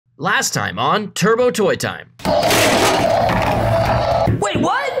Last time on Turbo Toy Time. Wait,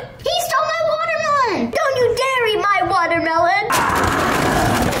 what? He stole my watermelon! Don't you dare eat my watermelon!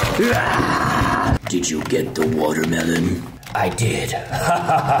 Did you get the watermelon? I did.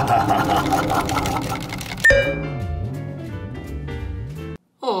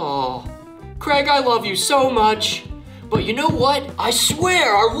 Oh, Craig, I love you so much. But you know what? I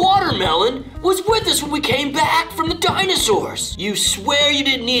swear our watermelon was with us when we came back from the dinosaurs. You swear you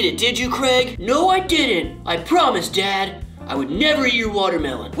didn't eat it, did you, Craig? No, I didn't. I promise, Dad. I would never eat your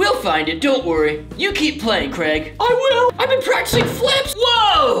watermelon. We'll find it, don't worry. You keep playing, Craig. I will. I've been practicing flips.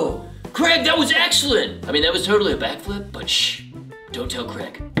 Whoa! Craig, that was excellent. I mean, that was totally a backflip, but shh, don't tell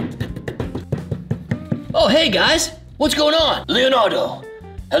Craig. Oh, hey, guys. What's going on? Leonardo,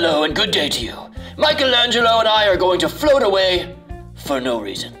 hello and good day to you. Michelangelo and I are going to float away for no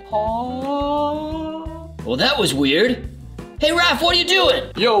reason. Well, that was weird. Hey, Raph, what are you doing?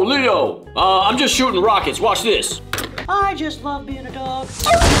 Yo, Leo, I'm just shooting rockets. Watch this. I just love being a dog.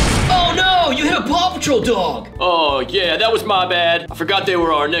 Oh no, you hit a Paw Patrol dog. Oh, yeah, that was my bad. I forgot they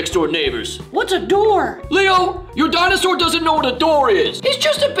were our next door neighbors. What's a door? Leo, your dinosaur doesn't know what a door is. He's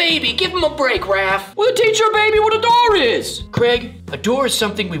just a baby. Give him a break, Raph. Well, teach your baby what a door is. Craig, a door is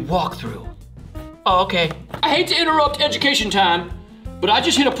something we walk through. Oh, okay. I hate to interrupt education time, but I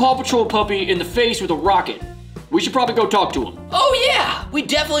just hit a Paw Patrol puppy in the face with a rocket. We should probably go talk to him. Oh yeah, we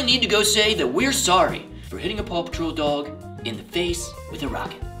definitely need to go say that we're sorry for hitting a Paw Patrol dog in the face with a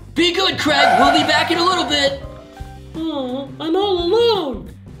rocket. Be good, Craig. We'll be back in a little bit. Oh, I'm all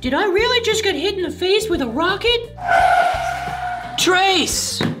alone. Did I really just get hit in the face with a rocket?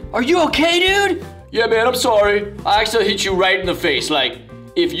 Trace, are you okay, dude? Yeah, man, I'm sorry. I actually hit you right in the face. Like,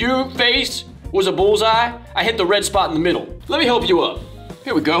 if your face was a bullseye, I hit the red spot in the middle. Let me help you up.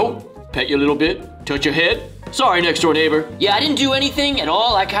 Here we go. Pet you a little bit. Touch your head. Sorry, next door neighbor. Yeah, I didn't do anything at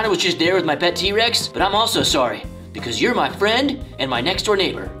all. I kind of was just there with my pet T-Rex, but I'm also sorry because you're my friend and my next door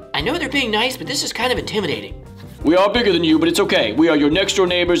neighbor. I know they're being nice, but this is kind of intimidating. We are bigger than you, but it's okay. We are your next door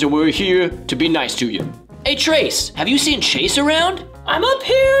neighbors and we're here to be nice to you. Hey, Trace, have you seen Chase around? I'm up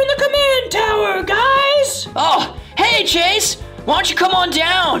here in the command tower, guys. Oh, hey, Chase. Why don't you come on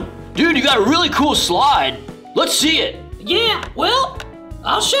down? Dude, you got a really cool slide. Let's see it. Yeah, well,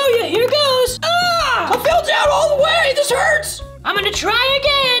 I'll show you. Here goes. I fell down all the way. This hurts. I'm gonna try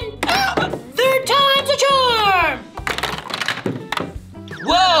again. Third time's a charm.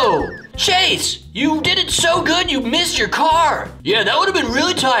 Whoa, Chase, you did it so good you missed your car. Yeah, that would have been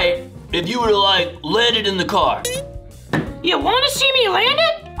really tight if you would have, like, landed in the car. You wanna see me land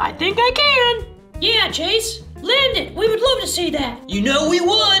it? I think I can. Yeah, Chase, land it. We would love to see that. You know we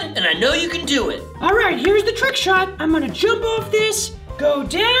would, and I know you can do it. All right, here's the trick shot. I'm gonna jump off this, go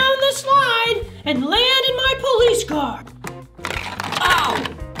down the slide, and land in my police car. Ow!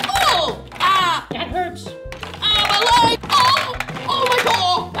 Oh! Ah! That hurts. Ah, my leg! Oh! Oh my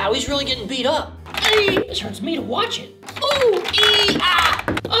God! Wow, he's really getting beat up. This hurts me to watch it. Ooh! Ee! Ah!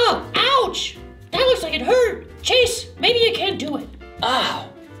 Oh, ouch! That looks like it hurt. Chase, maybe you can't do it. Ow!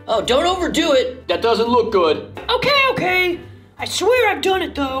 Oh, don't overdo it. That doesn't look good. Okay. I swear I've done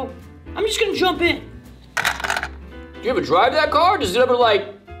it, though. I'm just gonna jump in. Do you ever drive that car? Does it ever,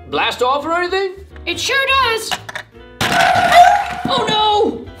 like, blast off or anything? It sure does. Oh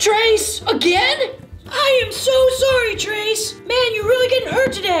no! Trace, again? I am so sorry, Trace. Man, you're really getting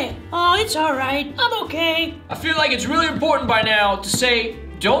hurt today. Oh, it's all right. I'm okay. I feel like it's really important by now to say,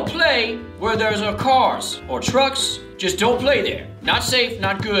 don't play where there's cars or trucks. Just don't play there. Not safe,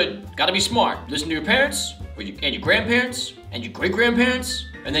 not good. Gotta be smart. Listen to your parents, and your grandparents, and your great-grandparents,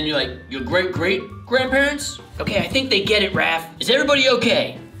 and then your great-great-grandparents. Okay, I think they get it, Raph. Is everybody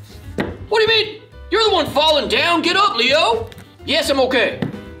okay? What do you mean? You're the one falling down. Get up, Leo. Yes, I'm okay.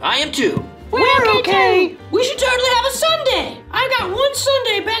 I am too. We're okay. We should totally have a Sundae. I got one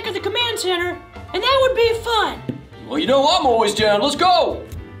Sundae back at the command center, and that would be fun. Well, you know I'm always down. Let's go.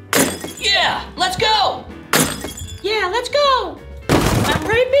 Yeah, let's go. Yeah, let's go. I'm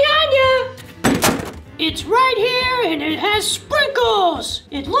right behind you. It's right here, and it has sprinkles.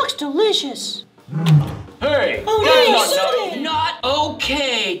 It looks delicious. Hey, Oh, that's no, Not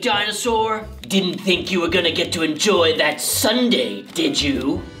okay, dinosaur. Didn't think you were gonna get to enjoy that Sundae, did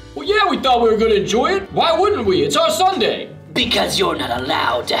you? Well, yeah, we thought we were gonna enjoy it. Why wouldn't we? It's our Sunday. Because you're not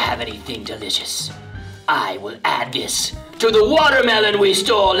allowed to have anything delicious. I will add this to the watermelon we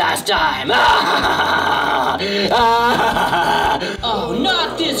stole last time. Oh,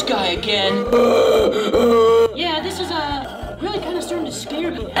 not this guy again. Yeah, this is really kind of starting to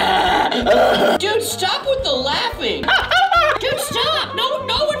scare me. Dude, stop with the laughing. Dude, stop! No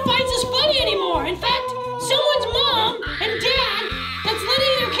one finds this funny anymore. In fact, someone's mom and dad that's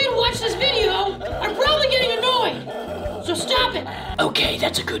letting their kid this video, I'm probably getting annoyed. So stop it. Okay,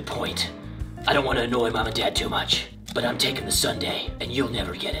 that's a good point. I don't want to annoy Mom and Dad too much, but I'm taking the Sundae, and you'll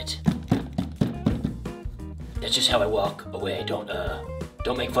never get it. That's just how I walk away. Don't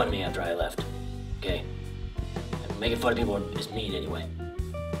make fun of me after I left, okay? Making fun of people is mean anyway.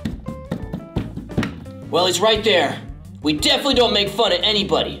 Well, he's right there. We definitely don't make fun of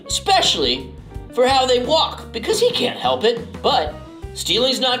anybody, especially for how they walk, because he can't help it. But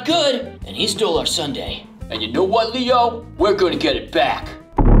stealing's not good, and he stole our Sundae. And you know what, Leo? We're gonna get it back.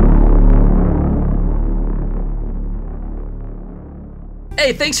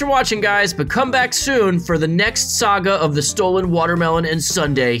 Hey, thanks for watching, guys, but come back soon for the next saga of the stolen watermelon and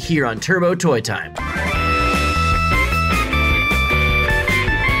Sundae here on Turbo Toy Time.